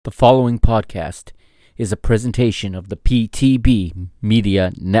The following podcast is a presentation of the PTB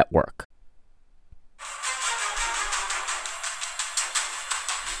Media Network.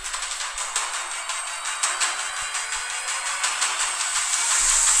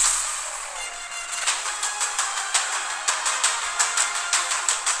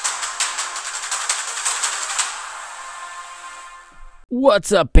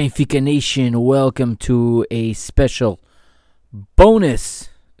 What's up, Benfica Nation? Welcome to a special bonus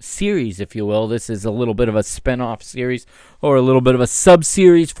series, if you will. This is a little bit of a spin-off series or a little bit of a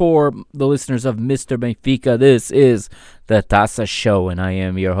sub-series for the listeners of Mr. Benfica. This is the Taça Show, and I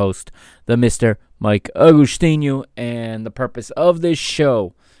am your host, the Mr. Mike Agostinho, and the purpose of this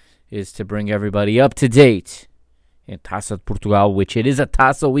show is to bring everybody up to date in Taça de Portugal, which it is a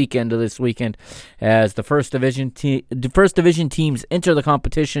Taça weekend this weekend, as the first division teams enter the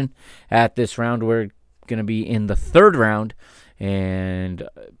competition at this round. We're going to be in the third round, and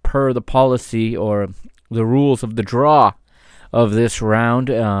per the policy or the rules of the draw of this round,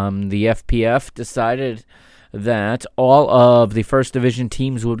 the FPF decided that all of the first division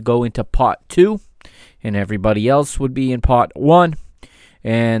teams would go into pot 2 and everybody else would be in pot 1,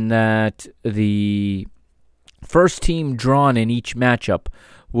 and that the first team drawn in each matchup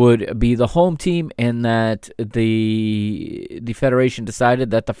would be the home team, and that the federation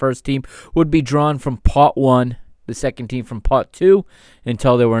decided that the first team would be drawn from pot 1, the second team from pot 2,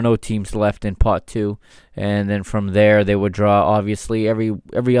 until there were no teams left in pot 2, and then from there they would draw obviously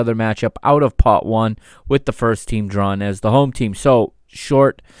every other matchup out of pot 1, with the first team drawn as the home team. So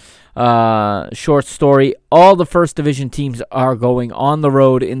short story, all the first division teams are going on the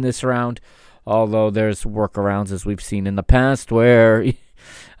road in this round, although there's workarounds, as we've seen in the past, where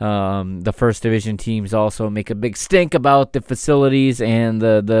the first division teams also make a big stink about the facilities and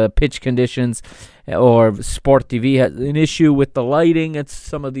the pitch conditions, or Sport TV has an issue with the lighting at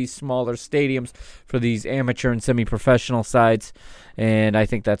some of these smaller stadiums for these amateur and semi-professional sides, and I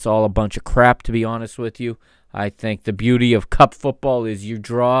think that's all a bunch of crap, to be honest with you. I think the beauty of cup football is you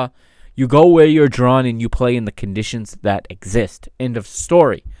go where you're drawn and you play in the conditions that exist. End of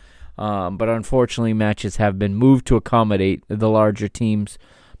story. But unfortunately, matches have been moved to accommodate the larger teams.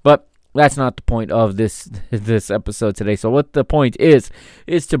 But that's not the point of this episode today. So what the point is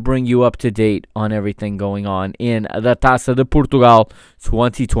to bring you up to date on everything going on in the Taça de Portugal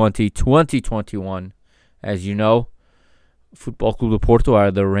 2020-2021. As you know, Futebol Clube de Porto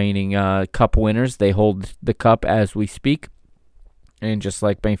are the reigning cup winners. They hold the cup as we speak. And just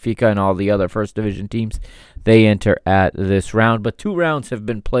like Benfica and all the other first division teams, they enter at this round. But 2 rounds have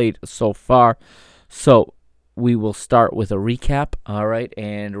been played so far. So we will start with a recap. All right.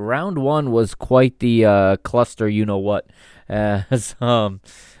 And round 1 was quite the cluster, you-know-what. As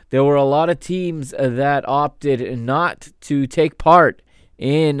there were a lot of teams that opted not to take part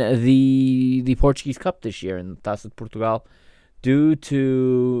in the Portuguese Cup this year in Taça de Portugal due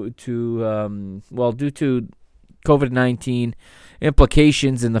to COVID-19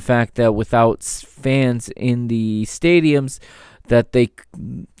 implications, in the fact that without fans in the stadiums, that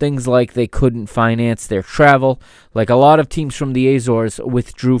things like they couldn't finance their travel. Like, a lot of teams from the Azores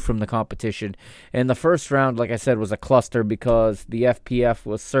withdrew from the competition. And the first round, like I said, was a cluster because the FPF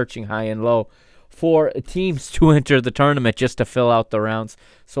was searching high and low for teams to enter the tournament just to fill out the rounds.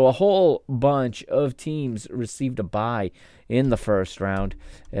 So a whole bunch of teams received a bye in the first round,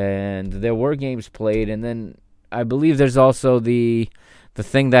 and there were games played. And then I believe there's also the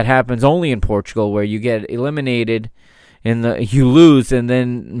thing that happens only in Portugal, where you get eliminated you lose, and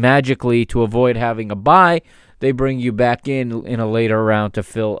then magically, to avoid having a bye, they bring you back in a later round to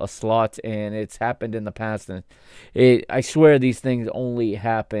fill a slot. And it's happened in the past, and I swear these things only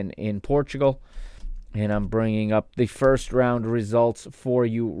happen in Portugal. And I'm bringing up the first round results for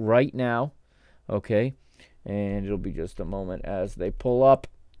you right now, okay? And it'll be just a moment as they pull up.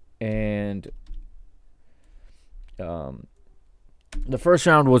 And the first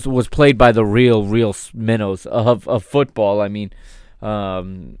round was played by the real minnows of football. I mean,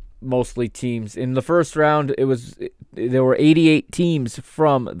 mostly teams in the first round. There were 88 teams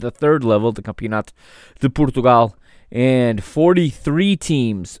from the third level, the Campeonato de Portugal, and 43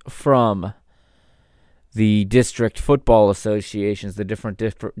 teams from the district football associations, the different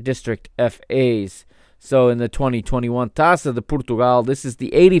district FAs. So in the 2021 Taça de Portugal, this is the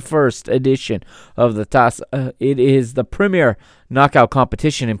 81st edition of the Taça. It is the premier knockout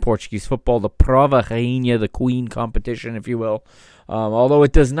competition in Portuguese football, the Prova Rainha, the Queen competition, if you will. Although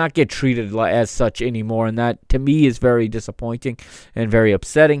it does not get treated as such anymore, and that, to me, is very disappointing and very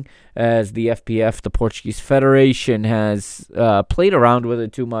upsetting, as the FPF, the Portuguese Federation, has played around with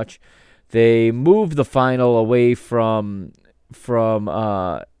it too much. They moved the final away from from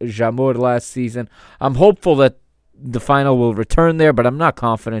Jamor last season. I'm hopeful that the final will return there, but I'm not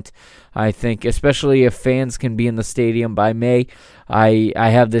confident. I think, especially if fans can be in the stadium by May, I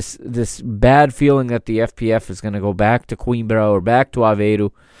have this bad feeling that the FPF is going to go back to Coimbra or back to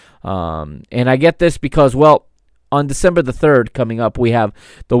Aveiro. And I get this because, well, on December the 3rd coming up, we have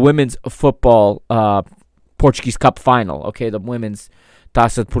the women's football Portuguese Cup final. Okay, the women's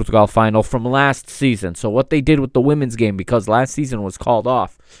Taça de Portugal final from last season. So what they did with the women's game, because last season was called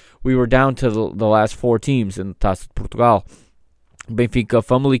off, we were down to the last 4 teams in Taça de Portugal. Benfica,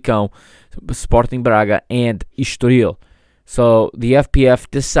 Famalicão, Sporting Braga, and Estoril. So the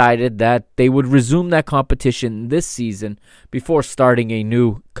FPF decided that they would resume that competition this season before starting a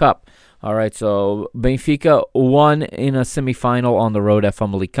new cup. All right, so Benfica won in a semifinal on the road at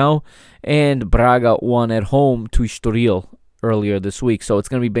Famalicão, and Braga won at home to Estoril earlier this week. So it's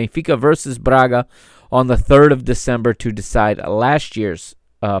going to be Benfica versus Braga on the 3rd of December to decide last year's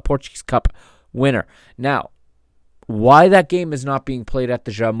Portuguese Cup winner. Now, why that game is not being played at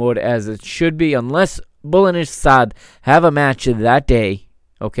the Jamor as it should be, unless Belenenses SAD have a match that day,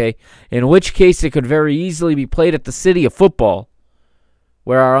 okay, in which case it could very easily be played at the City of Football,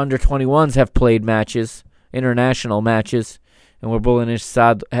 where our under-21s have played matches, international matches, and where Belenenses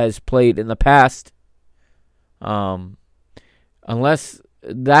SAD has played in the past. Unless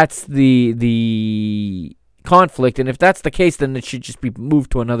that's the conflict, and if that's the case, then it should just be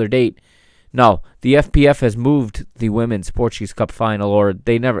moved to another date. No, the FPF has moved the Women's Portuguese Cup final, or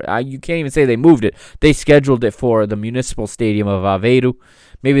they never, you can't even say they moved it. They scheduled it for the Municipal Stadium of Aveiro.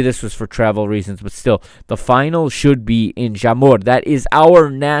 Maybe this was for travel reasons, but still, the final should be in Jamor. That is our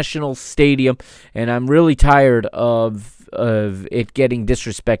national stadium, and I'm really tired of it getting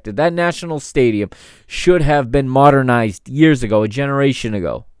disrespected. That national stadium should have been modernized years ago, a generation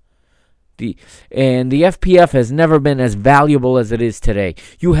ago. And the FPF has never been as valuable as it is today.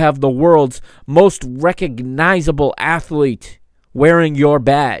 You have the world's most recognizable athlete wearing your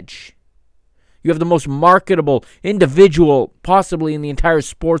badge. You have the most marketable individual, possibly in the entire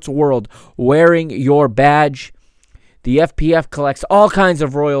sports world, wearing your badge. The FPF collects all kinds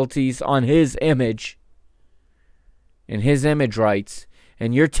of royalties on his image and his image rights.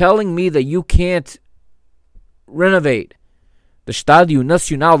 And you're telling me that you can't renovate the Estádio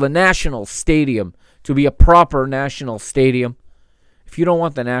Nacional, the national stadium, to be a proper national stadium. If you don't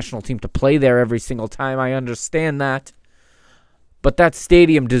want the national team to play there every single time, I understand that. But that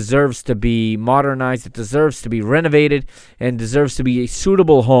stadium deserves to be modernized, it deserves to be renovated, and deserves to be a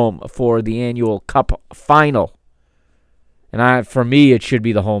suitable home for the annual Cup final. And for me, it should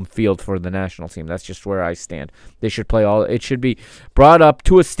be the home field for the national team. That's just where I stand. They should play all. It should be brought up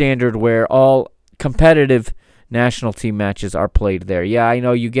to a standard where all competitive national team matches are played there. Yeah, I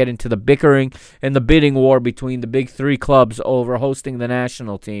know you get into the bickering and the bidding war between the big 3 clubs over hosting the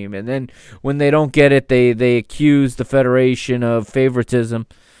national team. And then when they don't get it, they accuse the federation of favoritism.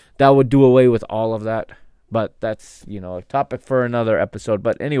 That would do away with all of that. But that's, a topic for another episode.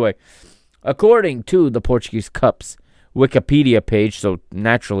 But anyway, according to the Portuguese Cup's Wikipedia page, so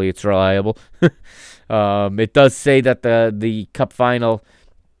naturally it's reliable, it does say that the Cup final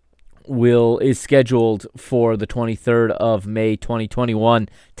is scheduled for the 23rd of May 2021,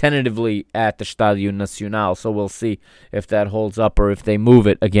 tentatively at the Estádio Nacional. So we'll see if that holds up or if they move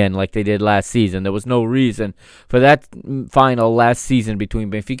it again like they did last season. There was no reason for that final last season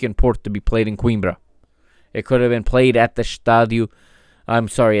between Benfica and Porto to be played in Coimbra. It could have been played at the at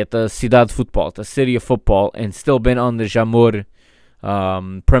the Cidade Football, the City of Football, and still been on the Jamor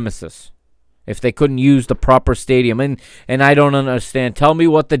premises. If they couldn't use the proper stadium. And I don't understand. Tell me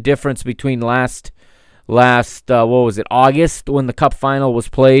what the difference between last August when the Cup final was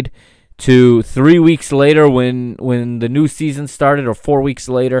played to 3 weeks later when the new season started, or 4 weeks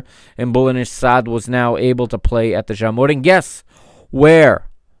later, and Belenenses SAD was now able to play at the Jamor. And guess where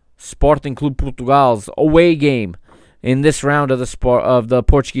Sporting Clube Portugal's away game in this round of the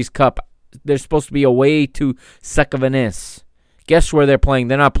Portuguese Cup, they're supposed to be away to Sacavém. Guess where they're playing?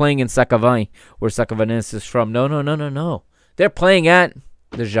 They're not playing in Sacavém, where Sacavém is from. No. They're playing at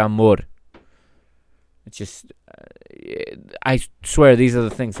the Jamor. It's just, I swear, these are the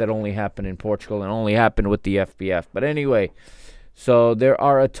things that only happen in Portugal and only happen with the FPF. But anyway, so there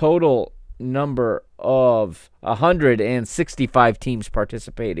are a total number of 165 teams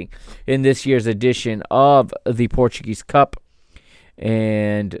participating in this year's edition of the Portuguese Cup.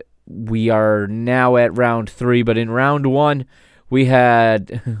 And we are now at round 3, but in round 1, we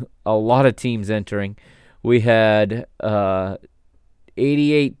had a lot of teams entering. We had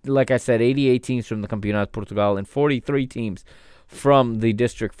 88 teams from the Campeonato de Portugal and 43 teams from the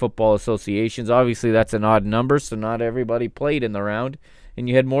district football associations. Obviously, that's an odd number, so not everybody played in the round. And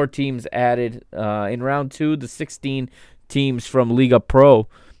you had more teams added. In round 2, the 16 teams from Liga Pro,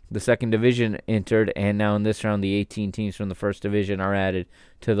 the second division, entered. And now in this round, the 18 teams from the first division are added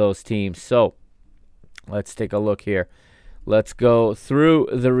to those teams. So let's take a look here. Let's go through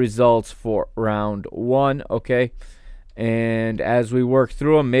the results for round 1, okay? And as we work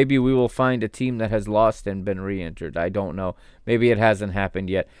through them, maybe we will find a team that has lost and been re-entered. I don't know. Maybe it hasn't happened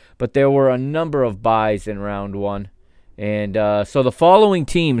yet. But there were a number of byes in round 1. And so the following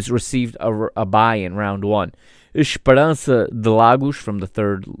teams received a bye in round 1. Esperança de Lagos from the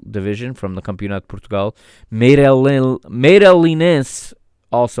third division, from the Campeonato de Portugal. Meirelinense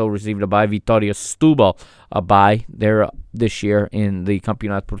also received a bye. Vitória Setúbal, a bye. They're this year in the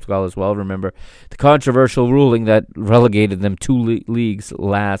Campeonato de Portugal as well. Remember the controversial ruling that relegated them 2 leagues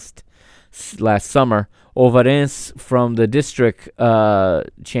last summer. Ovarense from the district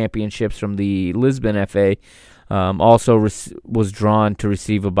championships from the Lisbon FA also was drawn to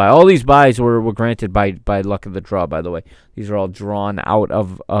receive a bye. All these byes were granted by luck of the draw, by the way. These are all drawn out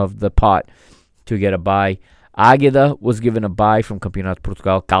of the pot to get a bye. Águeda was given a bye from Campeonato de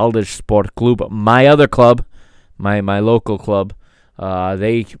Portugal. Caldas Sport Clube, my other club, my local club,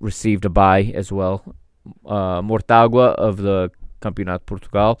 they received a bye as well. Mortágua of the Campeonato de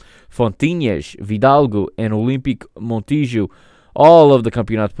Portugal. Fontinhas, Vidalgo, and Olympique Montijo, all of the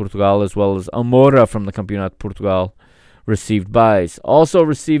Campeonato de Portugal, as well as Amora from the Campeonato de Portugal, received byes. Also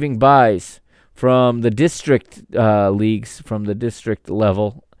receiving byes from the district leagues, from the district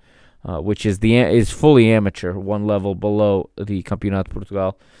level, which is fully amateur, one level below the Campeonato de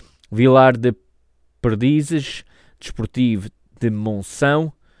Portugal. Vilar de Perdizes, Desportivo de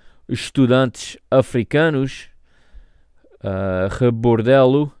Monção, Estudantes Africanos,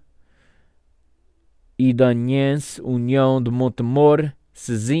 Rebordelo, Idanhense, União de Montemor,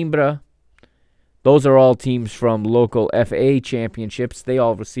 Sesimbra. Those are all teams from local FA championships. They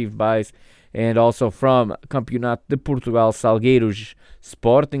all received byes. And also from Campeonato de Portugal, Salgueiros,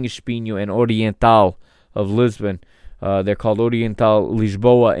 Sporting Espinho, and Oriental of Lisbon. They're called Oriental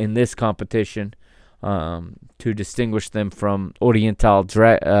Lisboa in this competition to distinguish them from Oriental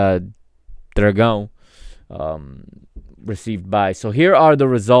Dragão, received byes. So here are the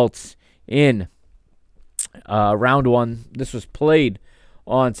results in round 1. This was played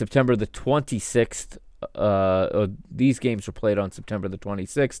on September the 26th. These games were played on September the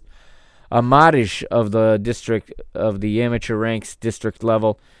 26th. Amares of the district of the amateur ranks district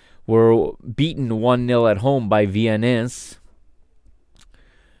level were beaten 1-0 at home by Vianense.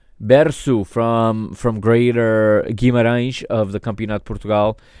 Berço from Greater Guimarães of the Campeonato de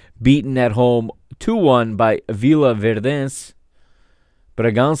Portugal, beaten at home 2-1 by Vila Verdense.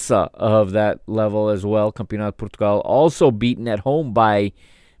 Bragança of that level as well, Campeonato de Portugal, also beaten at home by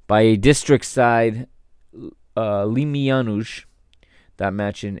a district side, Limianos. That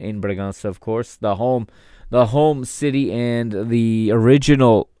match in Bragança, of course, the home city and the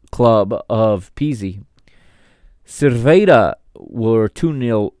original club of Pizzi. Cerveira were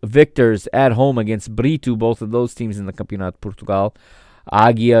 2-0 victors at home against Brito, both of those teams in the Campeonato de Portugal.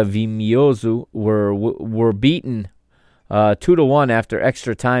 Águia Vimioso were beaten 2-1 after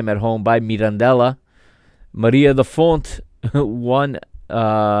extra time at home by Mirandela. Maria da Fonte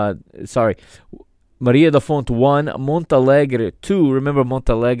Maria da Fonte 1, Montalegre 2. Remember,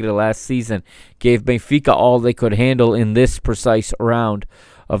 Montalegre last season gave Benfica all they could handle in this precise round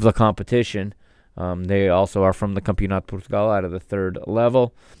of the competition. They also are from the Campeonato de Portugal out of the third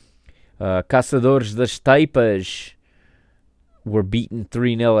level. Caçadores das Taipas were beaten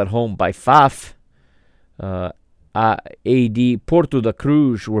 3-0 at home by FAF. AD Porto da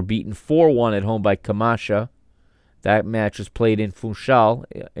Cruz were beaten 4-1 at home by Camacha. That match was played in Funchal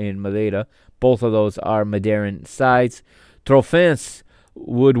in Madeira. Both of those are Madeiran sides. Trofense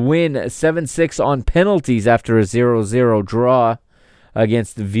would win 7-6 on penalties after a 0-0 draw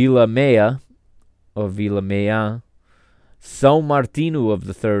against Vila Meia or Vila Meia. São Martino of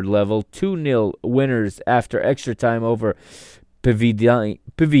the third level, 2-0 winners after extra time over Pevidai.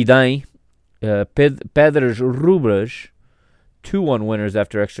 Pedras Rubras, 2-1 winners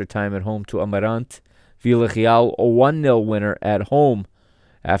after extra time at home to Amarante. Vila Real, a 1-0 winner at home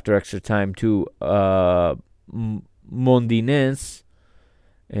after extra time to Mondinense.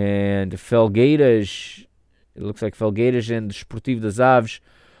 And Felgueiras, it looks like Felgueiras and Desportivo das Aves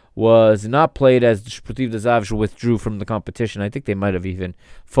was not played as Desportivo das Aves withdrew from the competition. I think they might have even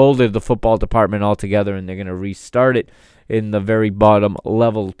folded the football department altogether, and they're going to restart it in the very bottom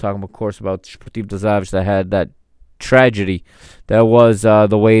level. Talking, of course, about Desportivo das Aves that had that tragedy that was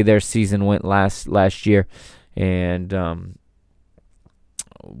the way their season went last year. And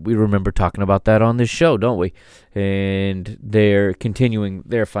We remember talking about that on this show, don't we? And they're continuing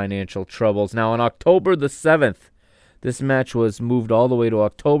their financial troubles. Now, on October the 7th, this match was moved all the way to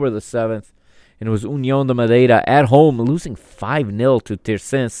October the 7th, and it was União de Madeira at home, losing 5-0 to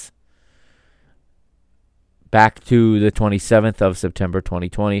Tirsense. Back to the 27th of September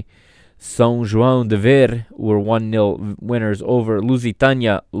 2020. São João de Ver were 1-0 winners over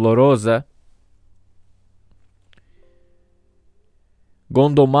Lusitânia Lourosa.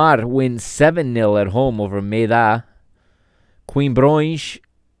 Gondomar wins 7-0 at home over Meida. Coimbrões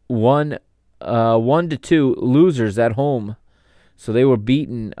won 1-2 losers at home. So they were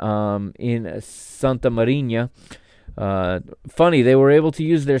beaten in Santa Marinha. Funny, they were able to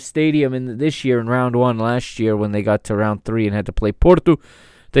use their stadium this year in round 1. Last year when they got to round 3 and had to play Porto,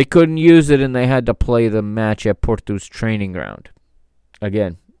 they couldn't use it and they had to play the match at Porto's training ground.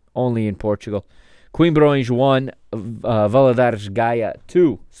 Again, only in Portugal. Coimbrões won, Valadares Gaia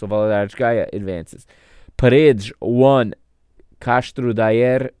 2, so Valadares Gaia advances. Paredes won, Castro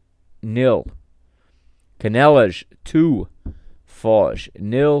Daire 0. Canelas 2, Foz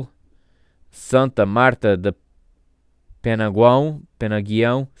 0. Santa Marta de Penaguão,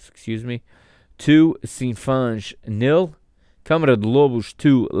 2, Sinfãs 0. Câmara de Lobos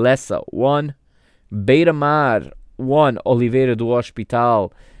 2, Lessa 1. Beira-Mar 1, Oliveira do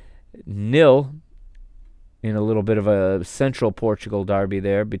Hospital 0. In a little bit of a central Portugal derby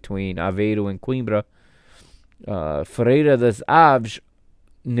there between Aveiro and Coimbra. Ferreira das Aves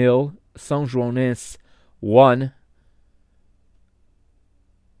 0. São Joanense 1.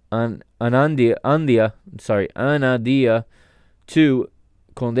 Anadia 2.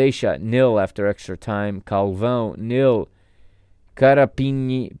 Condeixa 0 after extra time. Calvão 0.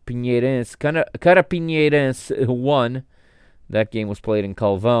 Carapinheirense 1. That game was played in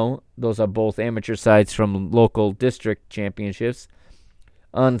Calvão. Those are both amateur sides from local district championships.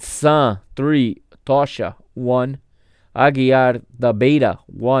 Ansan 3. Tocha 1. Aguiar da Beira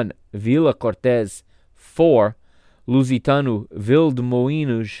 1. Vila Cortez 4. Lusitano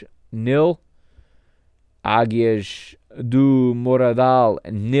Vildemoinhos 0. Águias do Moradal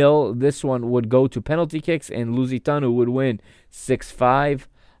 0. This one would go to penalty kicks and Lusitano would win 6-5.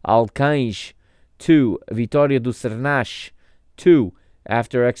 Alcães 2. Vitória do Sernas 2.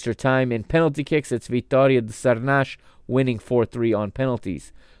 After extra time and penalty kicks, it's Vitória do Sernas winning 4-3 on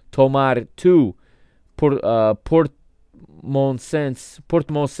penalties. Tomar 2. Portimonense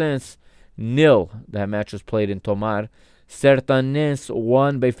 0. That match was played in Tomar. Sertanense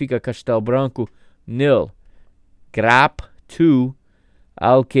 1. Benfica Castelo Branco 0. Grap 2.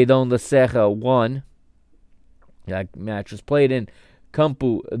 Alqueidão da Serra 1. That match was played in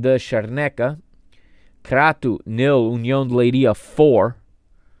Campo da Charneca. Crato 0. União de Leiria 4.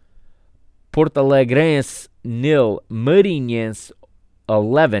 Portalegrense 0. Marinhense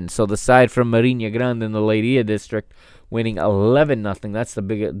 11. So the side from Marinha Grande in the Leiria district winning 11-0. That's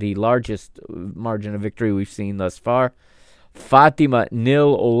the largest margin of victory we've seen thus far. Fátima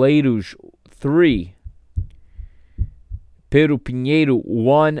 0. Oleiros 3. Pero Pinheiro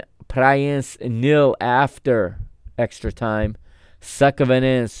 1. Praiense 0 after extra time.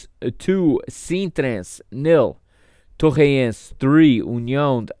 Sacavenense 2. Sintrense 0. Torreense 3.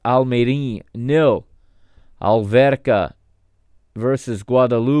 União de Almeirim 0. Alverca versus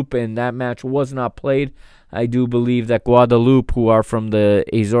Guadalupe, and that match was not played. I do believe that Guadalupe, who are from the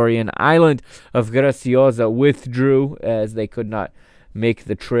Azorian island of Graciosa, withdrew as they could not make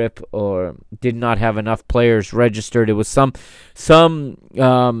the trip or did not have enough players registered. It was some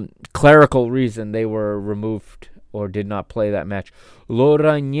clerical reason they were removed or did not play that match.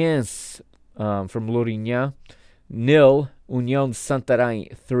 Louranhense from Lourinhã 0. União de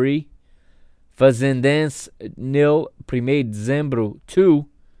Santarém 3. Fazendense 0. 1 de Dezembro 2.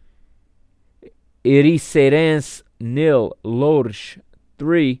 Ericeirense 0. Loures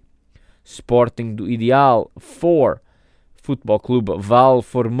 3. Sporting do Ideal 4. Futebol Clube Val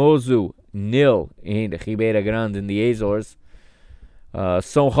Formoso 0 in Ribeira Grande in the Azores.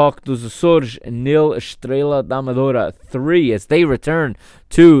 São Roque dos Açores 0. Estrela da Amadora 3 as they return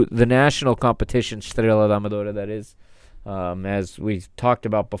to the national competition. Estrela da Amadora, that is. As we talked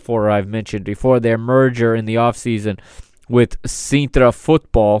about before, I've mentioned before, their merger in the offseason with Sintra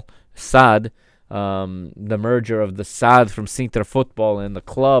Football, SAD, the merger of the SAD from Sintra Football and the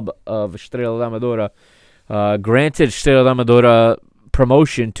club of Estrela da Amadora, granted Estrela da Amadora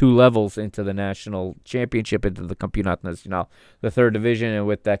promotion 2 levels into the national championship, into the Campeonato Nacional, the 3rd division, and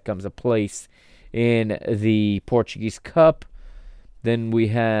with that comes a place in the Portuguese Cup. Then we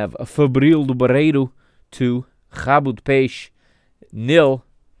have Fabril do Barreiro 2. Rabo de Peixe 0.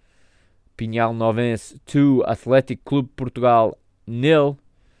 Pinhal Novense 2. Athletic Clube Portugal 0.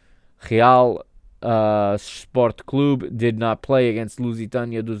 Real Sport Club did not play against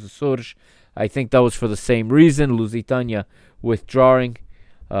Lusitania dos Açores. I think that was for the same reason, Lusitania withdrawing.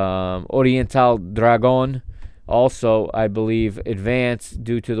 Oriental Dragon also, I believe, advanced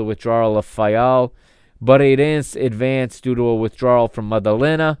due to the withdrawal of Fayal. Barreirense advanced due to a withdrawal from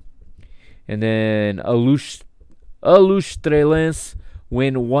Madalena. And then Alustrelense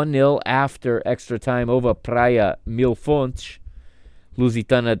win 1-0 after extra time over Praia Mil Fontes.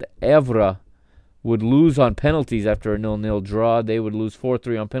 Lusitana de Évora would lose on penalties after a 0-0 draw. They would lose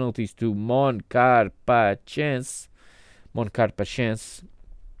 4-3 on penalties to Moncarpachense.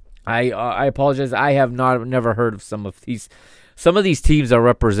 I apologize. I have never heard of some of these. Some of these teams are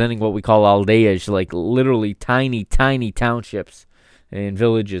representing what we call aldeias, like literally tiny townships and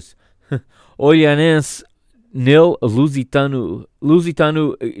villages. Olhanense 0, Lusitano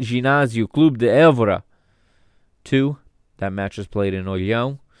Ginásio Clube de Évora 2. That match was played in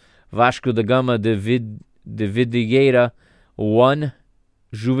Olhão. Vasco da Gama de Vidigueira 1,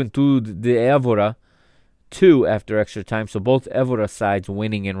 Juventude de Évora 2 after extra time. So both Évora sides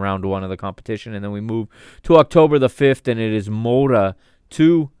winning in round 1 of the competition. And then we move to October the 5th, and it is Moura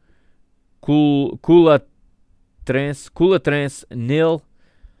 2, Culatrense 0,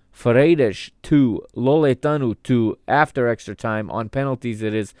 Freitas 2, Loletano 2 after extra time. On penalties,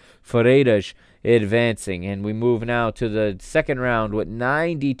 it is Freitas advancing. And we move now to the second round with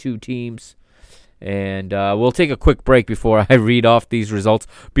 92 teams. And we'll take a quick break before I read off these results.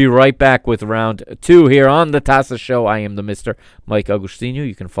 Be right back with round 2 here on the Taça Show. I am the Mr. Mike Agostinho.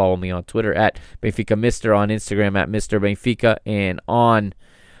 You can follow me on Twitter at Benfica Mister, on Instagram at Mr. Benfica, and on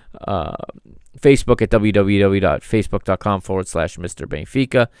Facebook at www.facebook.com/Mr.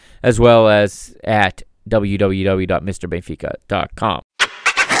 Benfica, as well as at www.mrbenfica.com.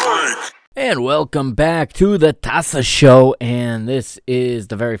 And welcome back to the Taça Show, and this is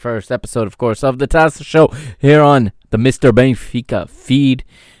the very first episode, of course, of the Taça Show here on the Mr. Benfica feed,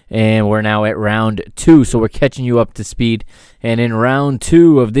 and we're now at round 2, so we're catching you up to speed. And in round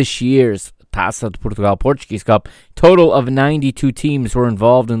 2 of this year's Taça de Portugal Portuguese Cup, total of 92 teams were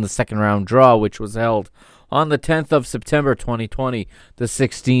involved in the second round draw, which was held on the 10th of September 2020. The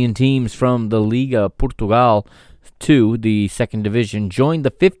 16 teams from the Liga Portugal 2, the second division, joined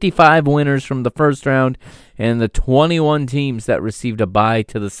the 55 winners from the first round and the 21 teams that received a bye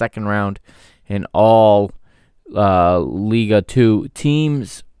to the second round. And all Liga 2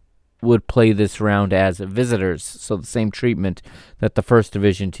 teams would play this round as visitors, so the same treatment that the first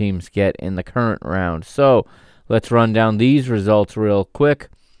division teams get in the current round. So let's run down these results real quick.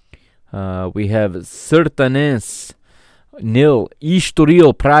 We have Sertanense 0,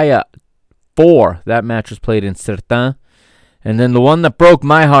 Estoril Praia 4. That match was played in Sertã. And then the one that broke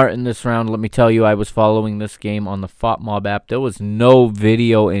my heart in this round, let me tell you, I was following this game on the FOTMob app. There was no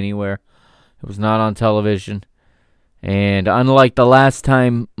video anywhere. It was not on television. And unlike the last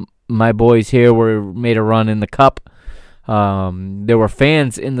time my boys here made a run in the cup, there were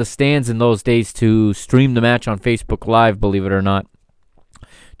fans in the stands in those days to stream the match on Facebook Live, believe it or not.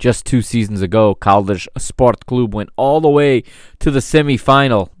 Just 2 seasons ago, Caldas Sport Club went all the way to the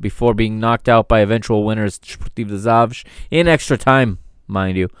semi-final before being knocked out by eventual winners Desportivo das Aves in extra time,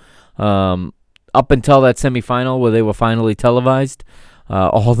 mind you. Up until that semi-final where they were finally televised,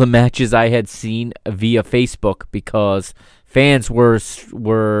 all the matches I had seen via Facebook because fans were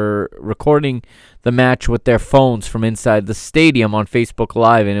recording the match with their phones from inside the stadium on Facebook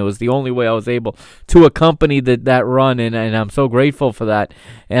Live, and it was the only way I was able to accompany that run, and I'm so grateful for that.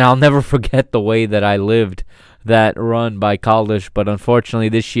 And I'll never forget the way that I lived that run by Caldas, but unfortunately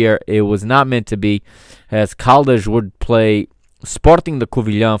this year it was not meant to be, as Caldas would play Sporting de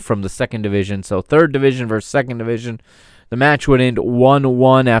Covilhã from the second division, so third division versus second division. The match would end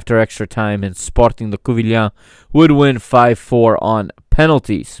 1-1 after extra time, and Sporting de Covilhã would win 5-4 on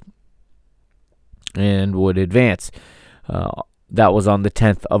penalties and would advance. That was on the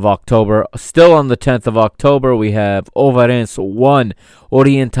 10th of October. Still on the 10th of October, we have Ovarense 1,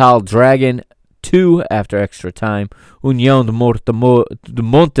 Oriental Dragon 2 after extra time, União de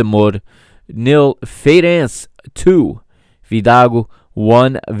Montemor 0, Feirense 2, Vidago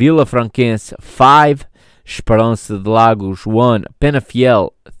 1, Vila Franquense 5, Esperança de Lagos 1,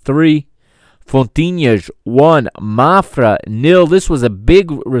 Penafiel 3, Fontinhas 1, Mafra 0. This was a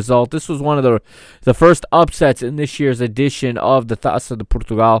big result. This was one of the first upsets in this year's edition of the Taça de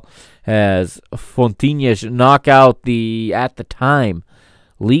Portugal, as Fontinhas knock out the, at the time,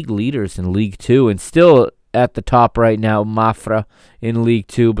 league leaders in League 2, and still at the top right now, Mafra in League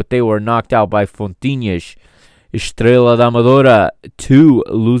 2, but they were knocked out by Fontinhas. Estrela da Amadora 2,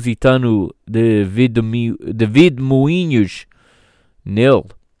 Lusitano de Vidmoinhos 0.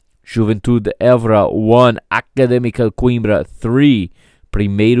 Juventude Évora 1, Académica Coimbra 3,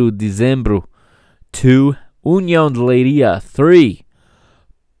 1º de dezembro 2, União de Leiria 3,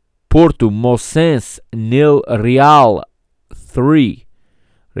 Porto Mocense 0, Real 3,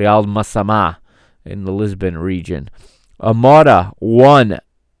 Real Massamá in the Lisbon region. Amora 1,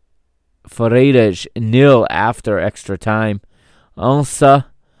 Freiras 0 after extra time. Ansa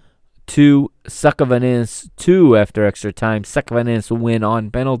 2, Saccavanense 2 after extra time. Saccavanense win on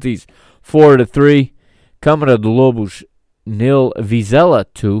penalties 4-3. Câmara de Lobos 0, Vizela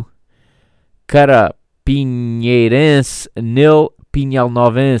 2. Carapinheirense 0,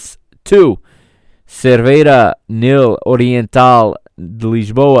 Pinhalnovense 2. Cerveira 0, Oriental de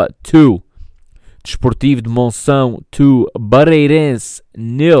Lisboa 2. Desportivo de Monção 2, Barreirense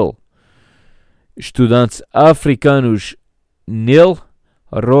 0. Estudantes Africanos 0,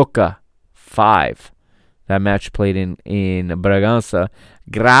 Roca 5. That match played in Bragança.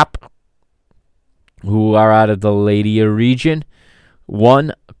 Grap, who are out of the Leiria region,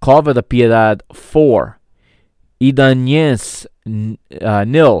 1. Cova da Piedade 4. Idanhense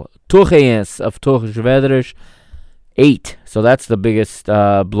 0. Torreense of Torres Vedras 8. So that's the biggest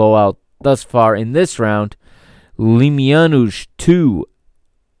blowout thus far in this round. Limianos 2.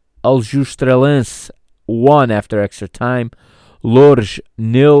 Aljustrelense 1 after extra time. Loures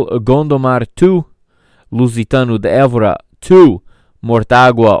 0, Gondomar 2. Lusitano de Évora 2.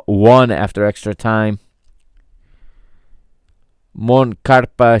 Mortágua 1 after extra time.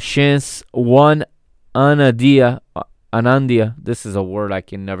 Moncarpachense 1. Anandia. This is a word I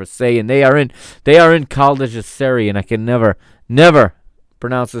can never say, and they are in Caldas and I can never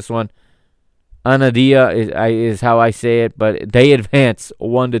pronounce this one. Anadia is how I say it, but they advance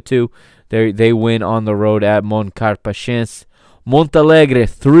 1-2. They win on the road at Moncarpachense. Montalegre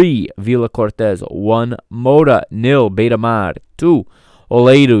 3, Vila Cortez 1, Moura 0, Beira-Mar 2,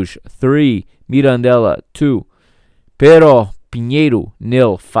 Oleiros 3, Mirandela 2, Pero Pinheiro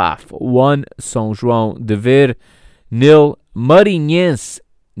 0, Faf 1, São João de Ver 0, Marinhense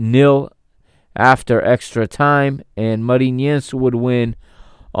 0 after extra time, and Marinhense would win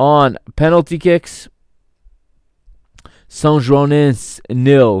on penalty kicks. São Joanense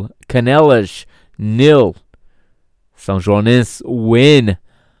 0, Canelas 0. São Joanense win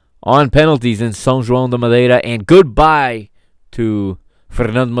on penalties in São João da Madeira, and goodbye to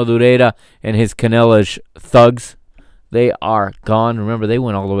Fernando Madureira and his Canelas thugs. They are gone. Remember, they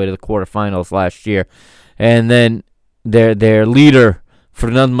went all the way to the quarterfinals last year, and then their leader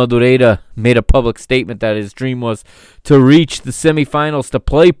Fernando Madureira made a public statement that his dream was to reach the semifinals, to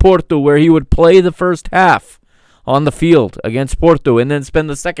play Porto, where he would play the first half on the field against Porto and then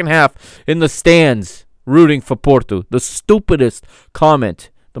spend the second half in the stands rooting for Porto. The stupidest comment,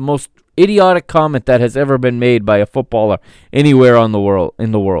 the most idiotic comment that has ever been made by a footballer anywhere in the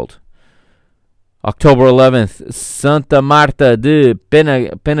world. October 11th, Santa Marta de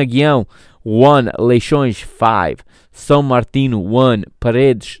Penaguião 1, Leixões 5, São Martino 1,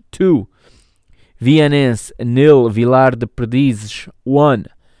 Paredes 2, Vianense 0, Vilar de Perdizes 1,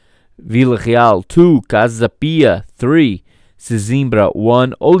 Vila Real 2, Casa Pia 3, Sesimbra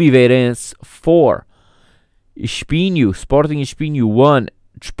 1, Oliveirense 4, Espinho, Sporting Espinho 1,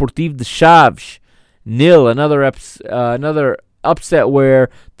 Desportivo de Chaves 0, another upset where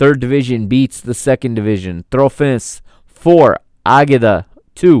third division beats the second division. Trofense 4, Águeda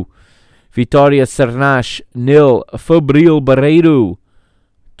 2, Vitória Sernache 0, Fabril Barreiro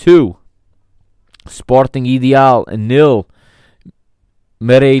 2, Sporting Ideal 0,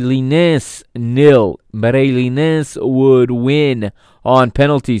 Mareilinense 0. Mareilinense would win on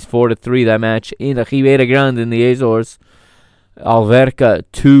penalties 4-3 that match in the Ribeira Grande in the Azores. Alverca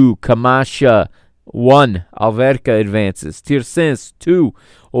 2, Camacha 1. Alverca advances. Tirsense 2,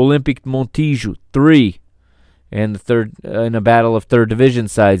 Olympic Montijo 3. And the third in a battle of third division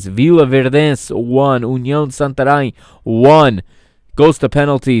sides, Vila Verdense 1, União de Santarém 1. Goes to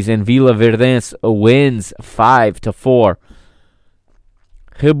penalties and Vila Verdense wins 5-4.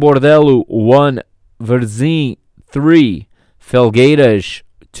 Rebordelo 1, Varzim 3, Felgueiras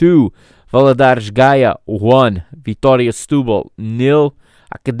 2, Valadares Gaia 1, Vitória Setúbal 0,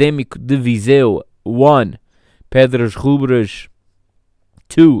 Académico de Viseu 1, Pedras Rubras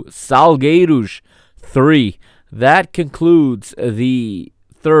 2, Salgueiros 3. That concludes the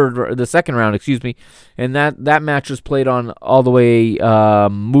second round, and that match was played on all the way,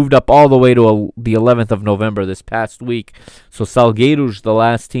 moved up all the way to the 11th of November this past week. So Salgueiros, the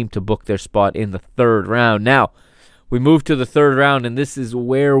last team to book their spot in the third round. Now, we move to the third round, and this is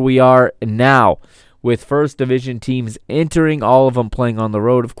where we are now, with first division teams entering, all of them playing on the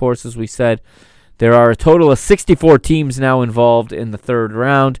road, of course, as we said. There are a total of 64 teams now involved in the third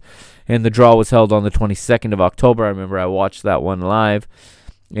round, and the draw was held on the 22nd of October. I remember I watched that one live.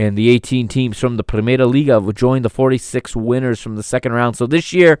 And the 18 teams from the Primera Liga would join the 46 winners from the second round. So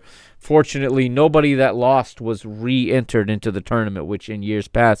this year, fortunately, nobody that lost was re-entered into the tournament, which in years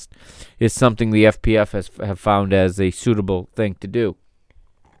past is something the FPF have found as a suitable thing to do.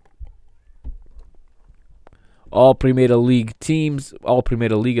 All Primera Liga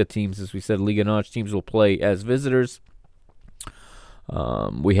teams, as we said, Liga NOS teams will play as visitors.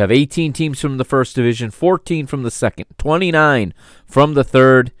 We have 18 teams from the first division, 14 from the second, 29 from the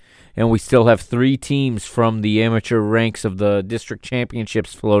third, and we still have 3 teams from the amateur ranks of the district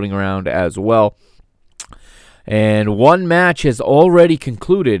championships floating around as well. And one match has already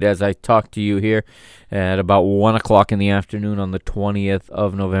concluded as I talk to you here at about 1 o'clock in the afternoon on the 20th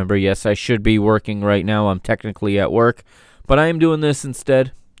of November. Yes, I should be working right now. I'm technically at work, but I am doing this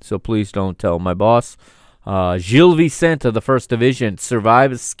instead, so please don't tell my boss. Gil Vicente of the first division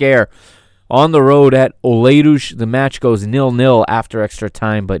survives a scare on the road at Oleiros. The match goes 0-0 after extra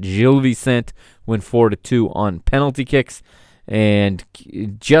time, but Gil Vicente win 4-2 on penalty kicks, and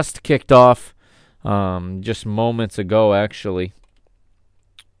just kicked off just moments ago. Actually,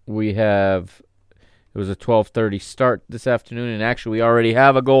 it was a 12:30 start this afternoon, and actually we already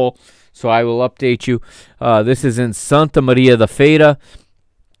have a goal, so I will update you. This is in Santa Maria da Feira,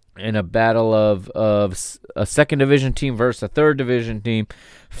 in a battle of a second division team versus a third division team.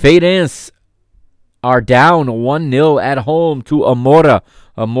 Feirense are down 1-0 at home to Amora.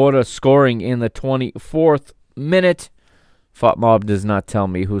 Amora scoring in the 24th minute. FotMob does not tell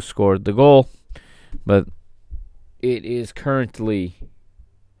me who scored the goal, but it is currently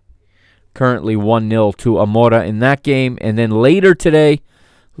 1-0 to Amora in that game. And then later today,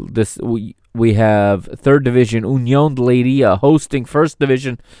 we have third division União de Leiria hosting first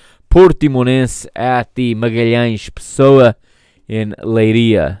division Portimonense at the Magalhães Pessoa in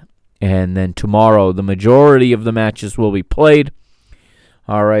Leiria. And then tomorrow, the majority of the matches will be played.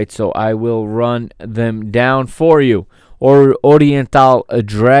 All right, so I will run them down for you. Oriental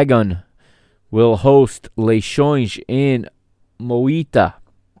Dragon will host Leixões in Moita.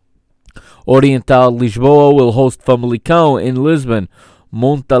 Oriental Lisboa will host Famalicão in Lisbon.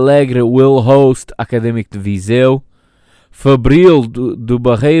 Montalegre will host Académico de Viseu. Fabril do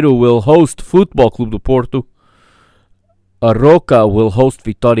Barreiro will host Futebol Clube do Porto. Aroca will host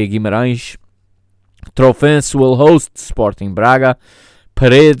Vitória Guimarães. Trofense will host Sporting Braga.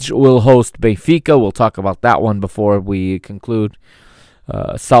 Paredes will host Benfica. We'll talk about that one before we conclude.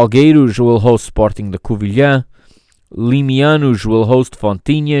 Salgueiros will host Sporting de Covilhã. Limianos will host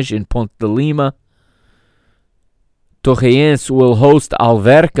Fontinhas in Ponte de Lima. Torreense will host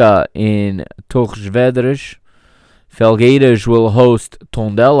Alverca in Torres Vedras. Felgueiras will host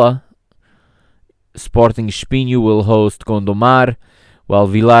Tondela. Sporting Espinho will host Gondomar, while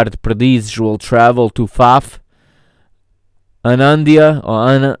Vilar de Perdizes will travel to Faf. Anandia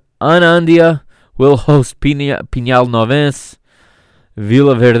will host Pinhal Novense.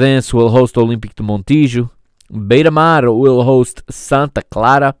 Vila Verdense will host Olímpico de Montijo. Beira-Mar will host Santa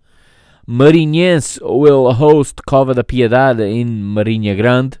Clara. Marinhense will host Cova da Piedade in Marinha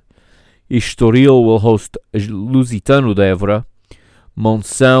Grande. Estoril will host Lusitano de Évora.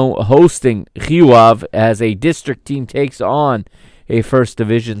 Monção hosting Rio Ave as a district team takes on a first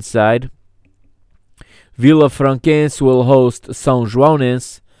division side. Vila Franquense will host São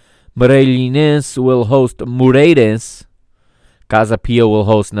Joãoense. Moreirense will host Moreirense. Casa Pia will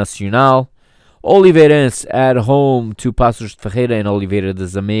host Nacional. Oliveirense at home to Passos de Ferreira and Oliveira de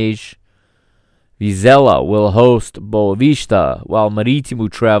Améis. Vizela will host Boa Vista, while Marítimo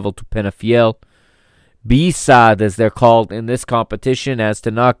travel to Penafiel. B-SAD, as they're called in this competition, as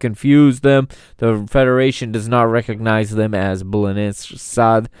to not confuse them. The Federation does not recognize them as Belenenses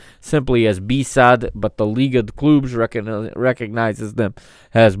SAD, simply as B-SAD, but the Liga de Clubes recognizes them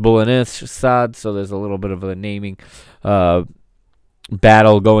as Belenenses SAD, so there's a little bit of a naming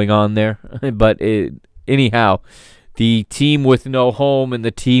battle going on there. But anyhow, the team with no home and the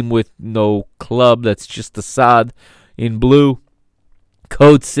team with no club, that's just the SAD in blue.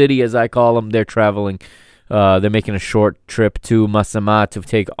 Code City, as I call them, they're traveling. They're making a short trip to Massamá to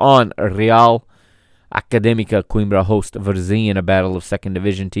take on Real. Académica Coimbra host Varzim in a battle of second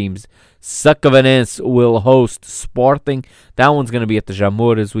division teams. Saccavanense will host Sporting. That one's going to be at the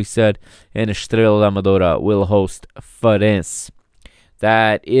Jamor, as we said. And Estrela da Amadora will host Farense.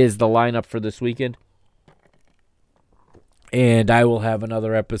 That is the lineup for this weekend. And I will have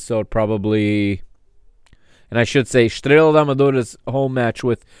another episode probably. And I should say, Estrela da Amadora's home match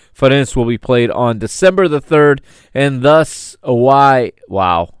with Farense will be played on December the 3rd. And thus,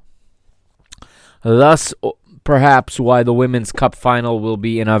 Thus, perhaps why the Women's Cup final will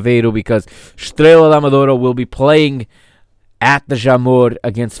be in Aveiro, because Estrela da Amadora will be playing at the Jamor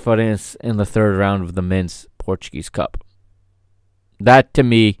against Farense in the third round of the Men's Portuguese Cup. That, to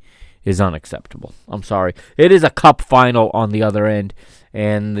me, is unacceptable. I'm sorry. It is a cup final on the other end,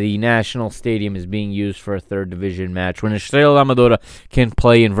 and the National Stadium is being used for a third division match when Estrela da Amadora can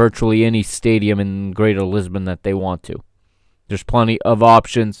play in virtually any stadium in Greater Lisbon that they want to. There's plenty of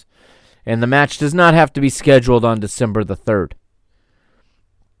options, and the match does not have to be scheduled on December the 3rd.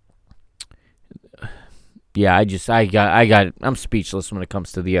 Yeah, I'm speechless when it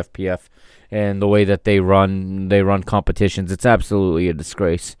comes to the FPF and the way that they run competitions. It's absolutely a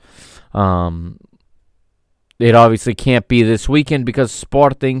disgrace. It obviously can't be this weekend because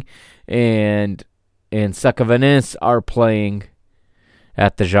Sporting and Sacavannense are playing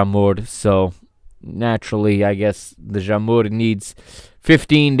at the Jamor. So naturally, I guess the Jamor needs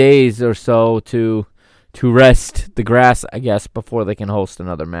 15 days or so to rest the grass, I guess, before they can host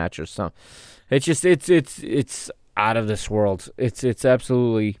another match or something. It's just it's out of this world. It's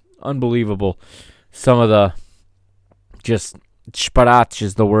absolutely unbelievable. Some of the just disparate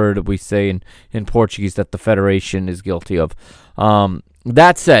is the word we say in Portuguese that the Federation is guilty of.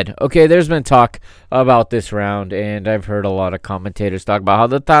 That said, okay, there's been talk about this round, and I've heard a lot of commentators talk about how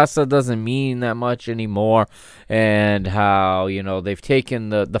the Taça doesn't mean that much anymore, and how, they've taken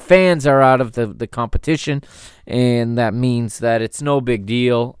the fans are out of the competition, and that means that it's no big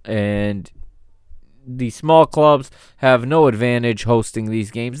deal, and the small clubs have no advantage hosting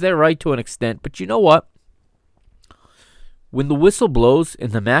these games. They're right to an extent, but you know what? When the whistle blows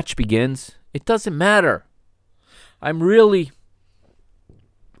and the match begins, it doesn't matter. I'm really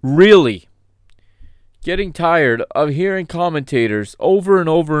getting tired of hearing commentators over and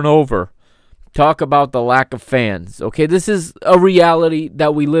over and over talk about the lack of fans. Okay, this is a reality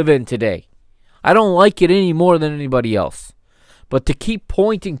that we live in today. I don't like it any more than anybody else. But to keep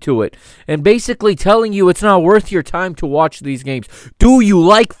pointing to it and basically telling you it's not worth your time to watch these games. Do you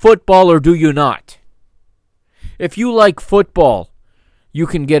like football or do you not? If you like football, you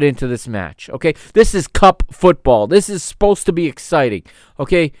can get into this match, okay? This is cup football. This is supposed to be exciting,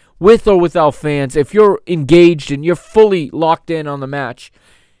 okay? With or without fans, if you're engaged and you're fully locked in on the match,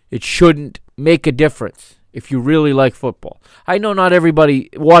 it shouldn't make a difference if you really like football. I know not everybody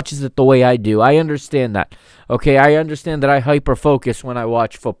watches it the way I do. I understand that, okay? I understand that I hyper-focus when I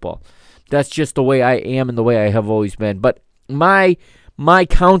watch football. That's just the way I am and the way I have always been. But my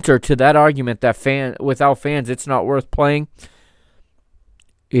counter to that argument that without fans it's not worth playing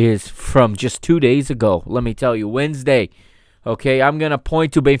is from just 2 days ago. Let me tell you, Wednesday. Okay, I'm going to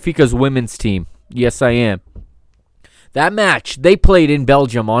point to Benfica's women's team. Yes, I am. That match, they played in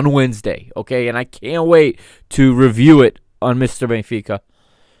Belgium on Wednesday, okay? And I can't wait to review it on Mr. Benfica.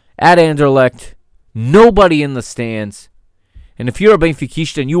 At Anderlecht, nobody in the stands. And if you're a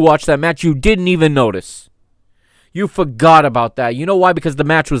Benfiquista and you watch that match, you didn't even notice. You forgot about that. You know why? Because the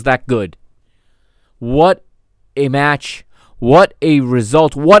match was that good. What a match. What a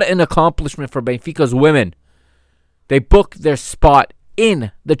result. What an accomplishment for Benfica's women. They booked their spot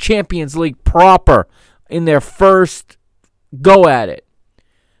in the Champions League proper in their first go at it.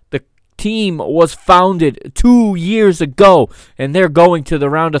 The team was founded 2 years ago, and they're going to the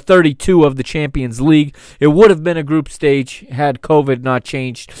round of 32 of the Champions League. It would have been a group stage had COVID not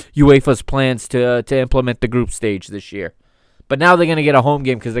changed UEFA's plans to implement the group stage this year. But now they're going to get a home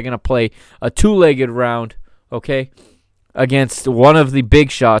game because they're going to play a two-legged round, okay, against one of the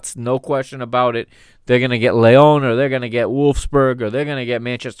big shots, no question about it. They're going to get Lyon, or they're going to get Wolfsburg, or they're going to get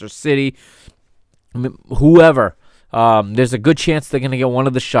Manchester City, whoever. There's a good chance they're going to get one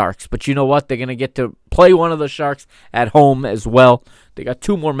of the Sharks. But you know what? They're going to get to play one of the Sharks at home as well. They got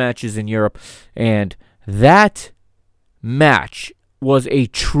 2 more matches in Europe. And that match was a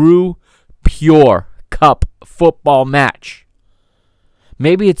true, pure cup football match.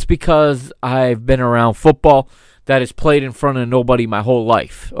 Maybe it's because I've been around football that is played in front of nobody my whole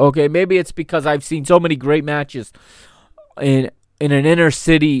life. Okay, maybe it's because I've seen so many great matches in an inner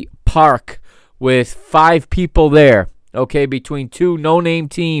city park with 5 people there, okay, between 2 no-name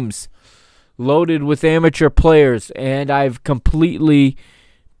teams loaded with amateur players, and I've completely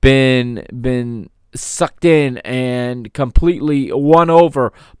been sucked in and completely won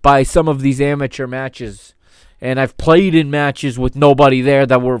over by some of these amateur matches. And I've played in matches with nobody there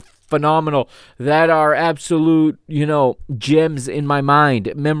that were phenomenal, that are absolute, gems in my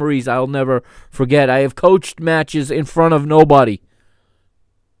mind, memories I'll never forget. I have coached matches in front of nobody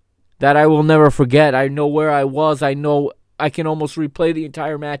that I will never forget. I know where I was. I know I can almost replay the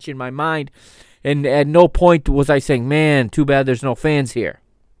entire match in my mind. And at no point was I saying, man, too bad there's no fans here.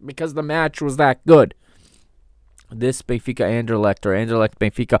 because the match was that good. This Benfica Anderlecht or Anderlecht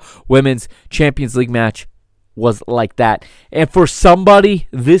Benfica Women's Champions League match was like that. And for somebody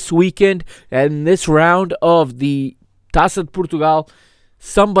this weekend and this round of the Taça de Portugal,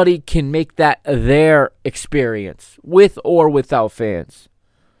 somebody can make that their experience with or without fans.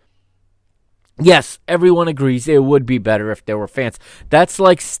 Yes, everyone agrees it would be better if there were fans. That's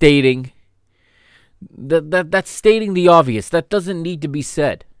like stating that's stating the obvious. That doesn't need to be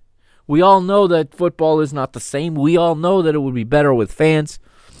said. We all know that football is not the same. We all know that it would be better with fans.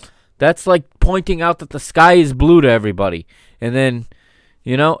 That's like pointing out that the sky is blue to everybody. And then,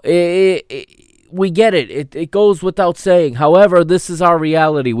 we get it. It goes without saying. However, this is our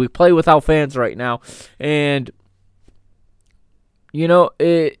reality. We play without fans right now. And,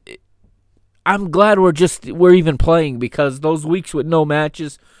 I'm glad we're even playing, because those weeks with no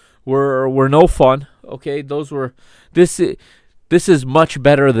matches were no fun. Okay, this is much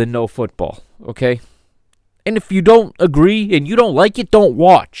better than no football. Okay, and if you don't agree and you don't like it, don't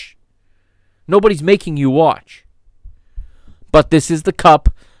watch. Nobody's making you watch. But this is the cup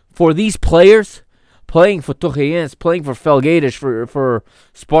for these players playing for Torreense, playing for Felgueiras, for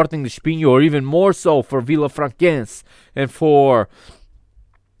Sporting de Espinho, or even more so for Vilafranquense and for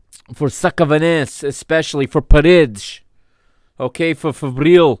Sacavanense, especially for Paredes, okay, for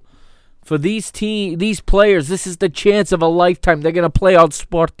Fabril. For these players, this is the chance of a lifetime. They're going to play on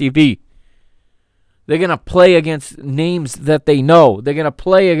Sport TV. They're going to play against names that they know. They're going to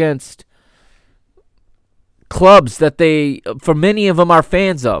play against clubs that for many of them, are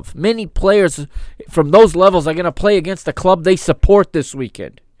fans of. Many players from those levels are going to play against the club they support this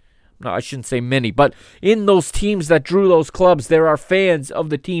weekend. No, I shouldn't say many, but in those teams that drew those clubs, there are fans of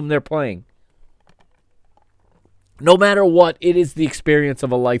the team they're playing. No matter what, it is the experience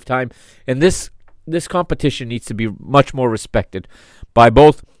of a lifetime, and this competition needs to be much more respected by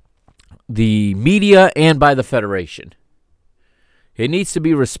both the media and by the federation. It needs to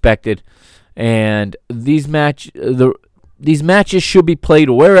be respected, and these matches should be played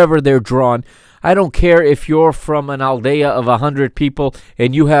wherever they're drawn. I don't care if you're from an aldea of 100 people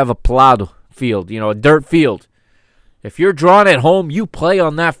and you have a pelado field, a dirt field. If you're drawn at home, you play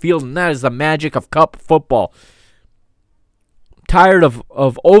on that field, and that is the magic of cup football. Tired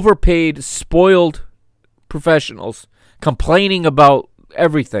of overpaid, spoiled professionals complaining about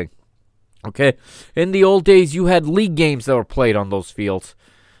everything. Okay? In the old days, you had league games that were played on those fields.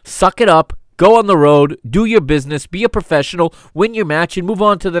 Suck it up, go on the road, do your business, be a professional, win your match, and move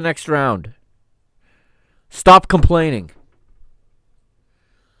on to the next round. Stop complaining.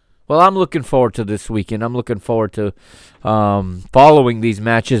 Well, I'm looking forward to this weekend. I'm looking forward to following these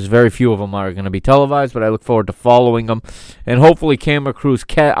matches. Very few of them are going to be televised, but I look forward to following them. And hopefully Camera Crews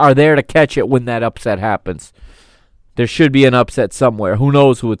are there to catch it when that upset happens. There should be an upset somewhere. Who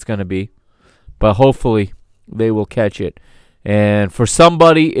knows who it's going to be. But hopefully they will catch it. And for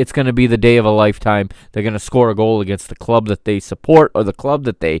somebody, it's going to be the day of a lifetime. They're going to score a goal against the club that they support or the club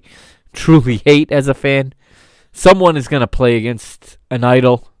that they truly hate as a fan. Someone is going to play against an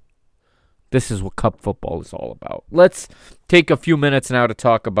idol. This is what cup football is all about. Let's take a few minutes now to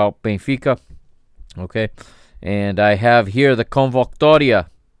talk about Benfica. Okay. And I have here the convocatoria.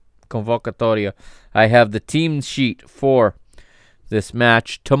 I have the team sheet for this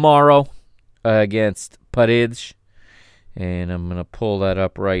match tomorrow against Paredes. And I'm going to pull that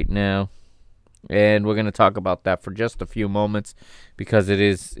up right now. And we're going to talk about that for just a few moments because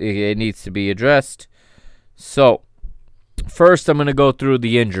it needs to be addressed. So, first, I'm going to go through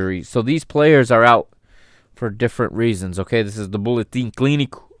the injuries. So, these players are out for different reasons, okay? This is the Boletim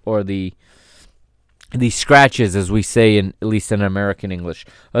Clínico, or the scratches, as we say, at least in American English.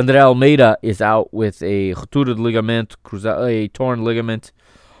 André Almeida is out with a rotura de ligamento, a torn ligament.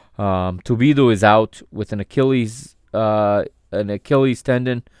 Tubido is out with an Achilles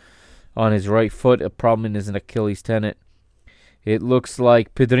tendon on his right foot. A problem is an Achilles tendon. It looks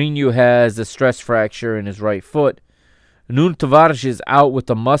like Pedrinho has a stress fracture in his right foot. Nuno Tavares is out with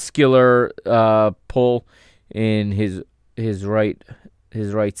a muscular pull in his right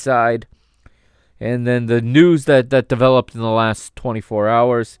side. And then the news that developed in the last 24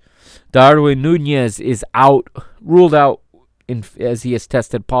 hours, Darwin Nunez is ruled out as he has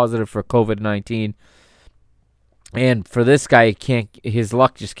tested positive for COVID-19. And for this guy, his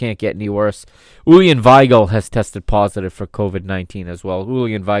luck just can't get any worse. Julian Weigl has tested positive for COVID-19 as well.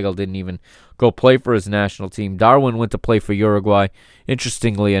 Julian Weigl didn't even go play for his national team. Darwin went to play for Uruguay.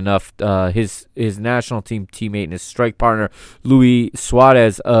 Interestingly enough, his national team teammate and his strike partner, Luis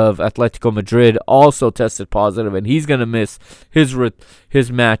Suarez of Atletico Madrid, also tested positive, and he's going to miss his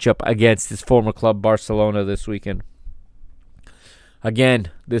matchup against his former club, Barcelona, this weekend. Again,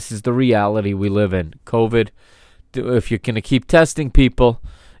 this is the reality we live in. COVID, if you're going to keep testing people,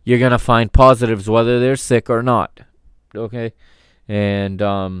 you're going to find positives whether they're sick or not. Okay? And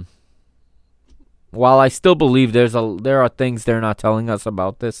while I still believe there are things they're not telling us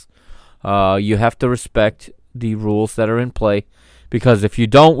about this, you have to respect the rules that are in play, because if you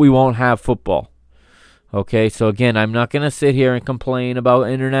don't, we won't have football. Okay, so again, I'm not going to sit here and complain about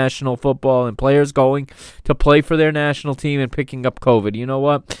international football and players going to play for their national team and picking up COVID. You know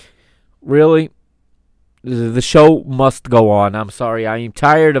what? Really, the show must go on. I'm sorry. I am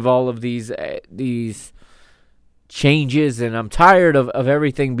tired of all of these changes, and I'm tired of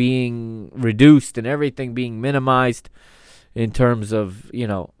everything being reduced and everything being minimized in terms of,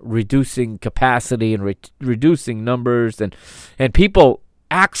 reducing capacity and reducing numbers and people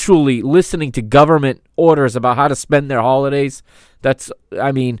actually listening to government orders about how to spend their holidays.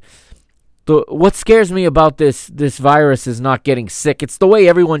 What scares me about this virus is not getting sick. It's the way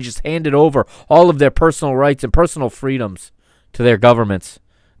everyone just handed over all of their personal rights and personal freedoms to their governments.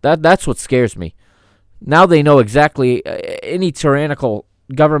 That's what scares me. Now they know exactly, any tyrannical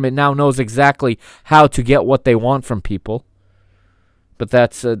government now knows exactly how to get what they want from people. But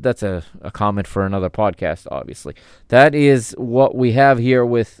that's a comment for another podcast, obviously. That is what we have here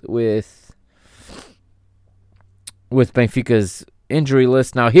with Benfica's injury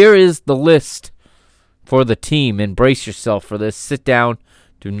list. Now, here is the list for the team. Embrace yourself for this. Sit down.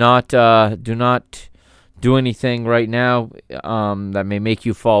 Do not do anything right now that may make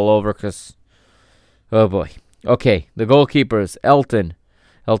you fall over, because, oh boy. Okay, the goalkeepers, Elton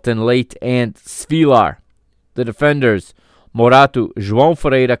Leite, and Svilar. The defenders, Morato, João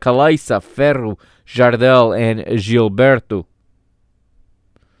Ferreira, Calaisa, Ferro, Jardel, and Gilberto.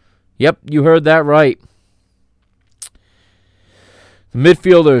 Yep, you heard that right. The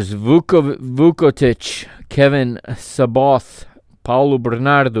midfielders, Vukotic, Kevin Saboth, Paulo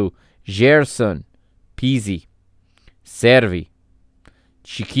Bernardo, Gerson, Pizzi, Servi,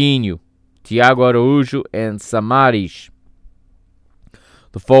 Chiquinho, Thiago Araújo, and Samaris.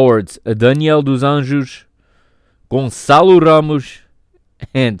 The forwards, Daniel dos Anjos, Gonçalo Ramos,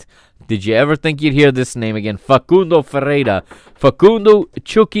 and did you ever think you'd hear this name again? Facundo Ferreira. Facundo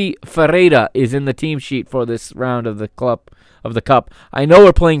Chucky Ferreira is in the team sheet for this round of the cup. I know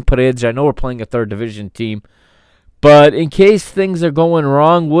we're playing Paredes. I know we're playing a third division team. But in case things are going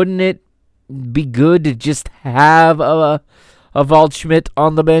wrong, wouldn't it be good to just have a Waldschmidt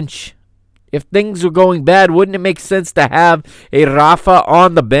on the bench? If things are going bad, wouldn't it make sense to have a Rafa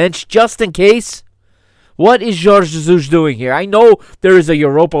on the bench just in case? What is Jorge Jesus doing here? I know there is a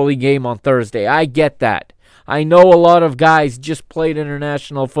Europa League game on Thursday. I get that. I know a lot of guys just played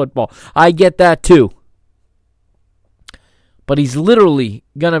international football. I get that too. But he's literally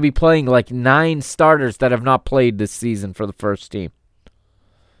going to be playing like 9 starters that have not played this season for the first team.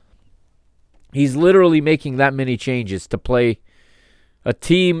 He's literally making that many changes to play a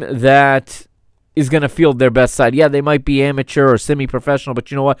team that is going to field their best side. Yeah, they might be amateur or semi-professional, but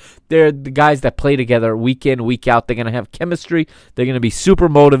you know what? They're the guys that play together week in, week out. They're going to have chemistry. They're going to be super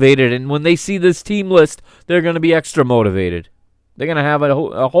motivated, and when they see this team list, they're going to be extra motivated. They're going to have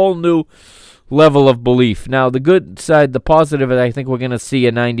a whole new level of belief. Now, the good side, the positive, is I think we're going to see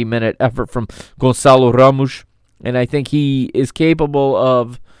a 90-minute effort from Gonçalo Ramos, and I think he is capable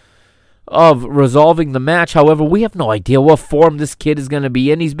of resolving the match. However, we have no idea what form this kid is going to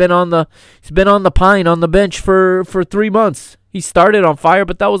be in. He's been on the pine on the bench for 3 months. He started on fire,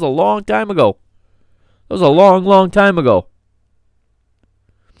 but that was a long time ago. That was a long time ago.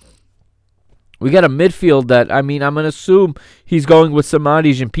 We got a midfield that, I'm going to assume he's going with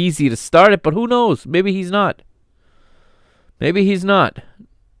Samaris and Pizzi to start it, but who knows? Maybe he's not. He's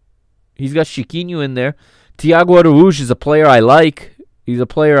got Chiquinho in there. Thiago Araújo is a player I like. He's a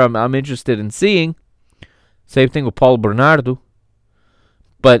player I'm interested in seeing. Same thing with Paulo Bernardo.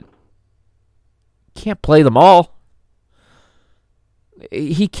 But can't play them all.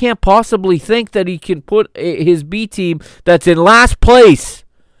 He can't possibly think that he can put his B team that's in last place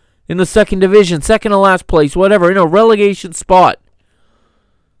in the second division, second to last place, whatever, in a relegation spot.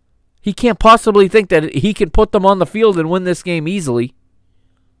 He can't possibly think that he can put them on the field and win this game easily.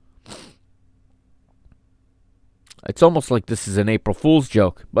 It's almost like this is an April Fool's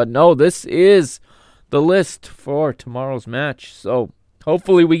joke. But no, this is the list for tomorrow's match. So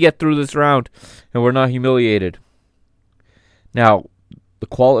hopefully we get through this round and we're not humiliated. Now, the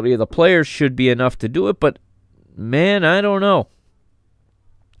quality of the players should be enough to do it, but man, I don't know.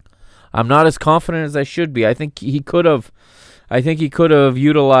 I'm not as confident as I should be. I think he could have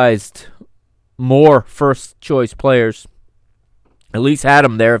utilized more first choice players. At least had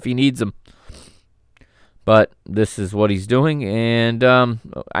them there if he needs them. but this is what he's doing. And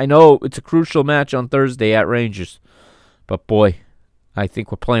I know it's a crucial match on Thursday at Rangers, but boy, I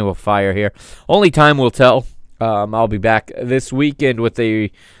think we're playing with fire here. Only time will tell. I'll be back this weekend with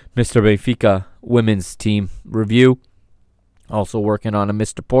a Mr. Benfica women's team review. Also working on a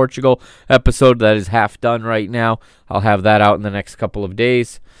Mr. Portugal episode that is half done right now. I'll have that out in the next couple of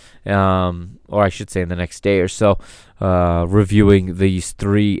days, or I should say in the next day or so, reviewing these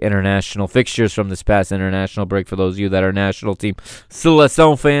 3 international fixtures from this past international break. For those of you that are national team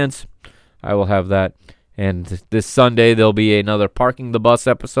Seleção fans, I will have that. And this Sunday, there'll be another Parking the Bus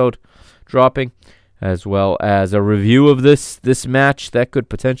episode dropping, as well as a review of this match that could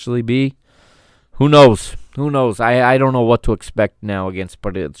potentially be. Who knows? I don't know what to expect now against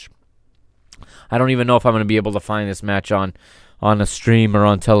Paredes. I don't even know if I'm going to be able to find this match on a stream or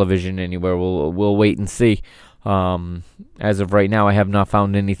on television anywhere. We'll wait and see. As of right now, I have not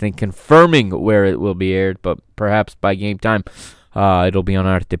found anything confirming where it will be aired, but perhaps by game time, it'll be on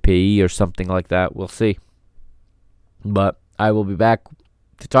RTPI or something like that. We'll see. But I will be back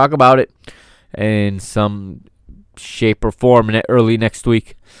to talk about it in some shape or form early next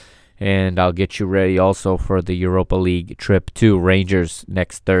week. And I'll get you ready also for the Europa League trip to Rangers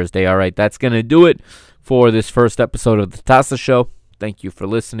next Thursday. All right, that's going to do it for this first episode of the Taça Show. Thank you for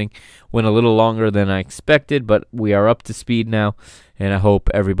listening. Went a little longer than I expected, but we are up to speed now. And I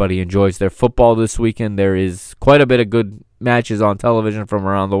hope everybody enjoys their football this weekend. There is quite a bit of good matches on television from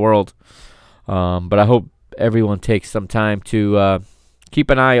around the world. But I hope everyone takes some time to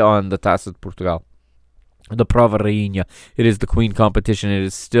keep an eye on the Taça de Portugal. The Prova Rainha. It is the Queen competition. It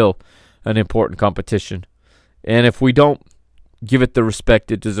is still an important competition. And if we don't give it the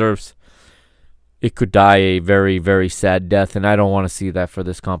respect it deserves, it could die a very, very sad death. And I don't want to see that for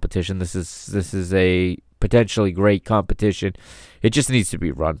this competition. This is a potentially great competition. It just needs to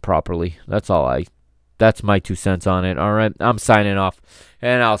be run properly. That's my 2 cents on it. All right, I'm signing off.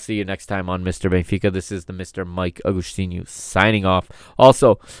 And I'll see you next time on Mr. Benfica. This is the Mr. Mike Agostinho signing off.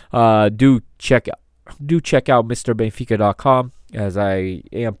 Also, do check out MrBenfica.com, as I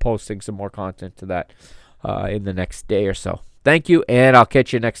am posting some more content to that in the next day or so. Thank you, and I'll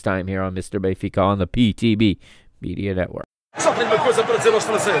catch you next time here on Mr. Benfica on the PTB Media Network. Só tenho uma coisa para dizer aos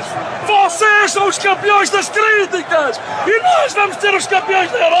franceses: vocês são os campeões das críticas e nós vamos ser os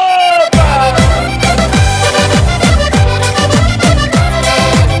campeões da Europa!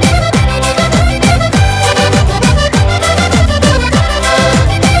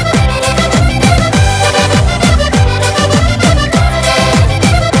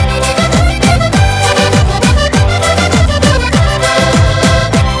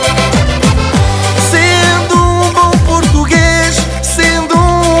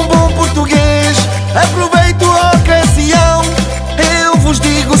 Aproveito a ocasião, eu vos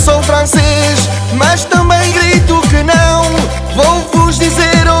digo sou francês, mas também grito que não. Vou-vos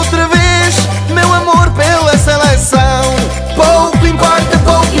dizer outra vez, meu amor pela seleção. Pouco importa,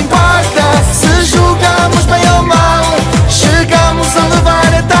 se jogamos bem ou mal, chegamos a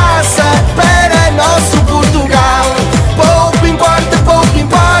levar a taça para nosso Portugal. Pouco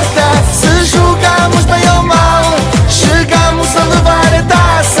importa, se jogamos bem ou mal, chegamos a levar a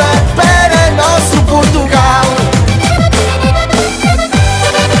taça para nosso Portugal.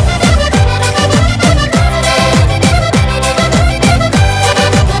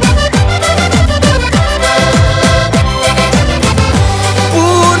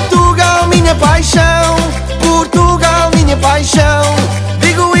 Portugal, minha paixão, Portugal, minha paixão.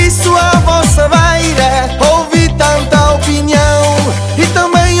 Digo isso à vossa beira, ouvi tanta opinião e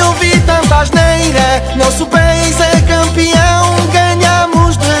também ouvi tanta asneira. Nosso país é campeão,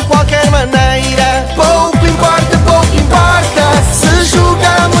 ganhamos de qualquer maneira. Pouco importa, se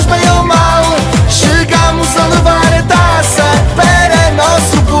jogamos bem ou mal, chegamos a levar a taça para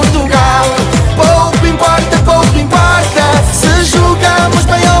nosso Portugal. Pouco importa, se jogamos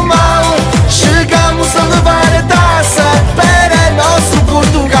bem ou mal, chegamos a levar a taça para nosso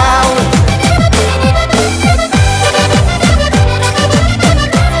Portugal.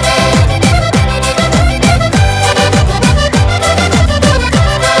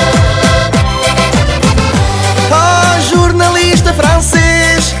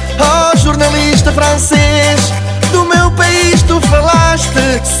 Jornalista francês, do meu país tu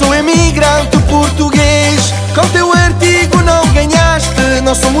falaste, sou imigrante português. Com teu artigo não ganhaste,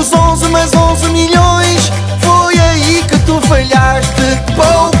 nós somos 11 mas 11 milhões, foi aí que tu falhaste.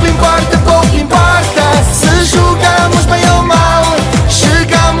 Pouco importa, se jogamos bem ou mal,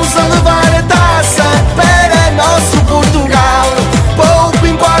 chegamos a levar a taça para nosso Portugal. Pouco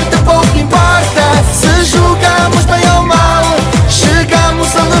importa, se jogamos bem ou mal,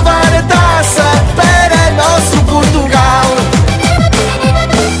 chegamos a levar a taça para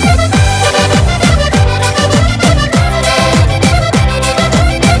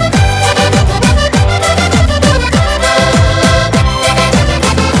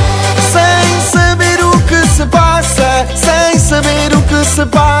se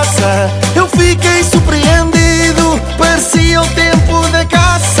passa. Eu fiquei surpreendido, parecia o tempo da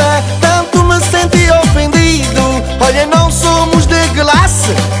caça. Tanto me senti ofendido. Olha, não somos de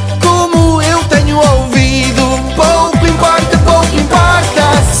classe, como eu tenho ouvido. Pouco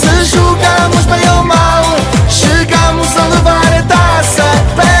importa, se jogamos bem ou mal. Chegamos a levar a taça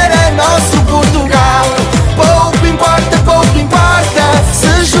para nosso Portugal. Pouco importa,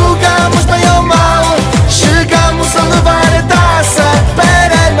 se jogamos bem ou mal. Chegamos a levar a taça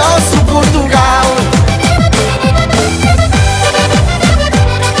para nosso Portugal.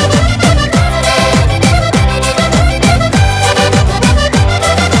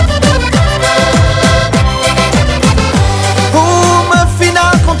 Uma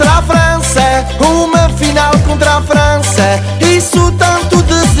final contra a França, uma final contra a França. Isso tanto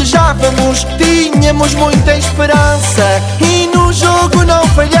desejávamos, tínhamos muita esperança.